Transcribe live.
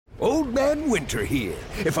Old Man Winter here.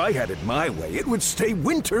 If I had it my way, it would stay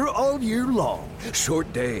winter all year long.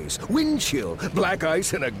 Short days, wind chill, black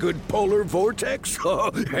ice, and a good polar vortex.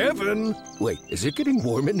 Oh, heaven! Wait, is it getting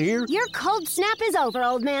warm in here? Your cold snap is over,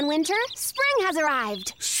 Old Man Winter. Spring has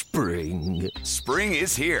arrived. Spring. Spring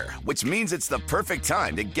is here, which means it's the perfect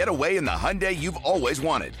time to get away in the Hyundai you've always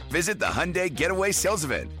wanted. Visit the Hyundai Getaway Sales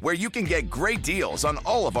Event, where you can get great deals on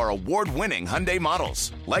all of our award-winning Hyundai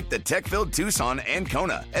models, like the tech-filled Tucson and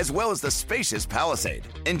Kona, as well as the spacious Palisade.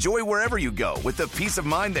 Enjoy wherever you go with the peace of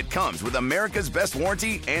mind that comes with America's best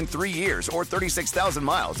warranty and 3 years or 36,000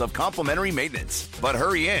 miles of complimentary maintenance. But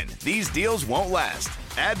hurry in, these deals won't last.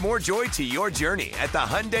 Add more joy to your journey at the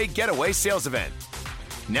Hyundai Getaway Sales Event.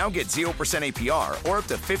 Now get 0% APR or up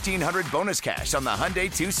to $1,500 bonus cash on the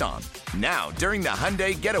Hyundai Tucson. Now, during the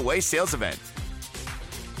Hyundai Getaway Sales Event.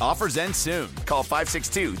 Offers end soon. Call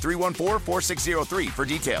 562-314-4603 for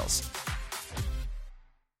details.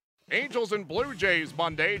 Angels and Blue Jays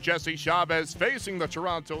Monday. Jesse Chavez facing the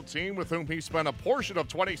Toronto team with whom he spent a portion of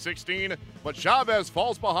 2016, but Chavez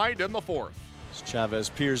falls behind in the fourth. Chavez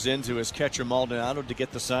peers into his catcher Maldonado to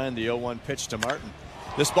get the sign. The 0-1 pitch to Martin.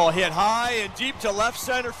 This ball hit high and deep to left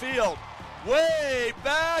center field. Way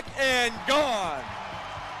back and gone.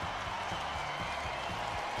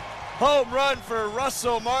 Home run for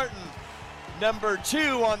Russell Martin. Number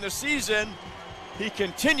 2 on the season. He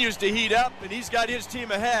continues to heat up, and he's got his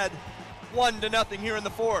team ahead 1-0 here in the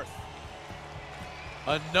fourth.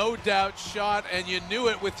 A no-doubt shot, and you knew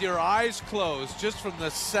it with your eyes closed just from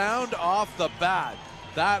the sound off the bat.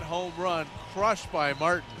 That home run crushed by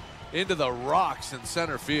Martin into the rocks in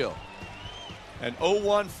center field. An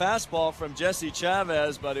 0-1 fastball from Jesse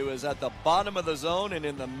Chavez, but it was at the bottom of the zone and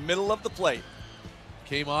in the middle of the plate.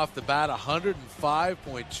 Came off the bat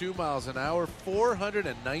 105.2 miles an hour,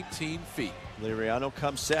 419 feet. Liriano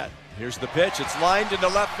comes set. Here's the pitch. It's lined into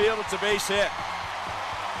left field. It's a base hit.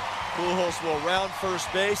 Pujols will round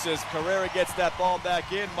first base as Carrera gets that ball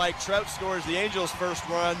back in. Mike Trout scores the Angels' first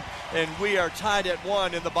run, and we are tied at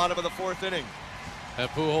 1 in the bottom of the fourth inning. And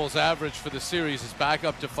Pujols' average for the series is back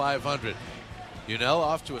up to 500. Unell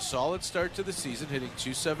off to a solid start to the season, hitting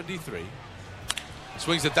 .273.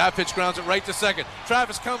 Swings at that pitch, grounds it right to second.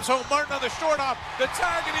 Travis comes home, Martin on the shortstop, the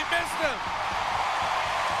tag, and he missed him.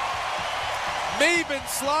 Maben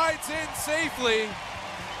slides in safely.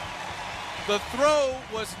 The throw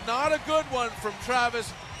was not a good one from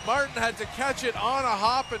Travis. Martin had to catch it on a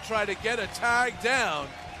hop and try to get a tag down,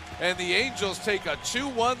 and the Angels take a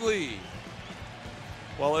 2-1 lead.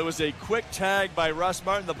 Well, it was a quick tag by Russ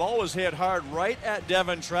Martin. The ball was hit hard right at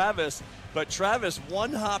Devon Travis, but Travis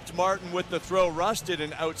one-hopped Martin with the throw. Russ did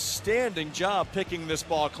an outstanding job picking this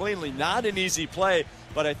ball cleanly. Not an easy play,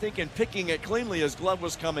 but I think in picking it cleanly as glove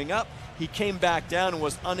was coming up, he came back down and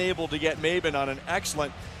was unable to get Maben on an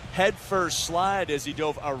excellent head-first slide as he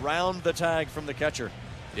dove around the tag from the catcher.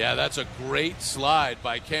 Yeah, that's a great slide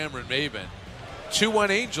by Cameron Maben. 2-1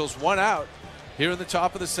 Angels, 1 out here in the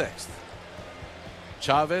top of the 6th.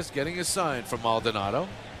 Chavez getting a sign from Maldonado.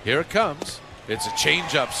 Here it comes. It's a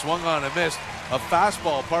changeup, swung on and missed. A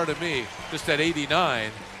fastball, pardon me, just at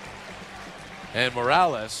 89. And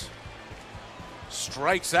Morales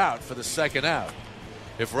strikes out for the second out.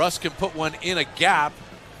 If Russ can put one in a gap,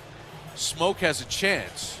 Smoke has a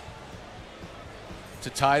chance to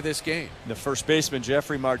tie this game. The first baseman,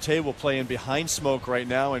 Jeffrey Marte, will play in behind Smoke right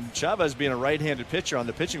now, and Chavez being a right-handed pitcher on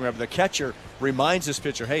the pitching rubber, the catcher reminds his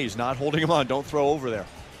pitcher, hey, he's not holding him on, don't throw over there.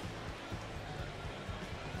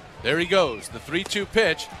 There he goes. The 3-2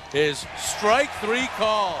 pitch is strike 3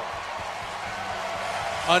 call.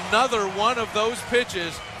 Another one of those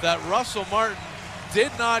pitches that Russell Martin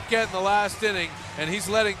did not get in the last inning, and he's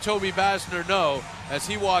letting Toby Basner know as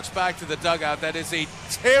he walks back to the dugout that is a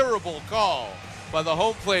terrible call by the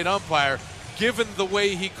home plate umpire, given the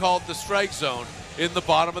way he called the strike zone in the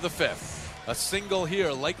bottom of the 5th. A single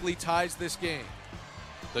here likely ties this game.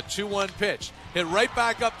 The 2-1 pitch hit right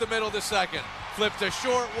back up the middle to second. Flipped a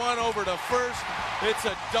short one over to first. It's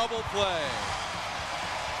a double play.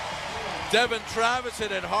 Devon Travis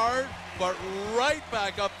hit it hard, but right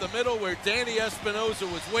back up the middle where Danny Espinosa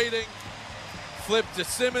was waiting. Flip to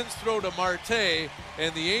Simmons, throw to Marte,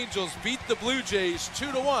 and the Angels beat the Blue Jays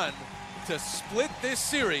 2-1 to split this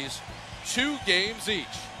series 2 games each.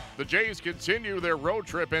 The Jays continue their road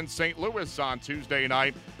trip in St. Louis on Tuesday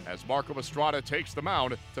night as Marco Estrada takes the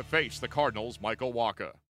mound to face the Cardinals' Michael Wacha.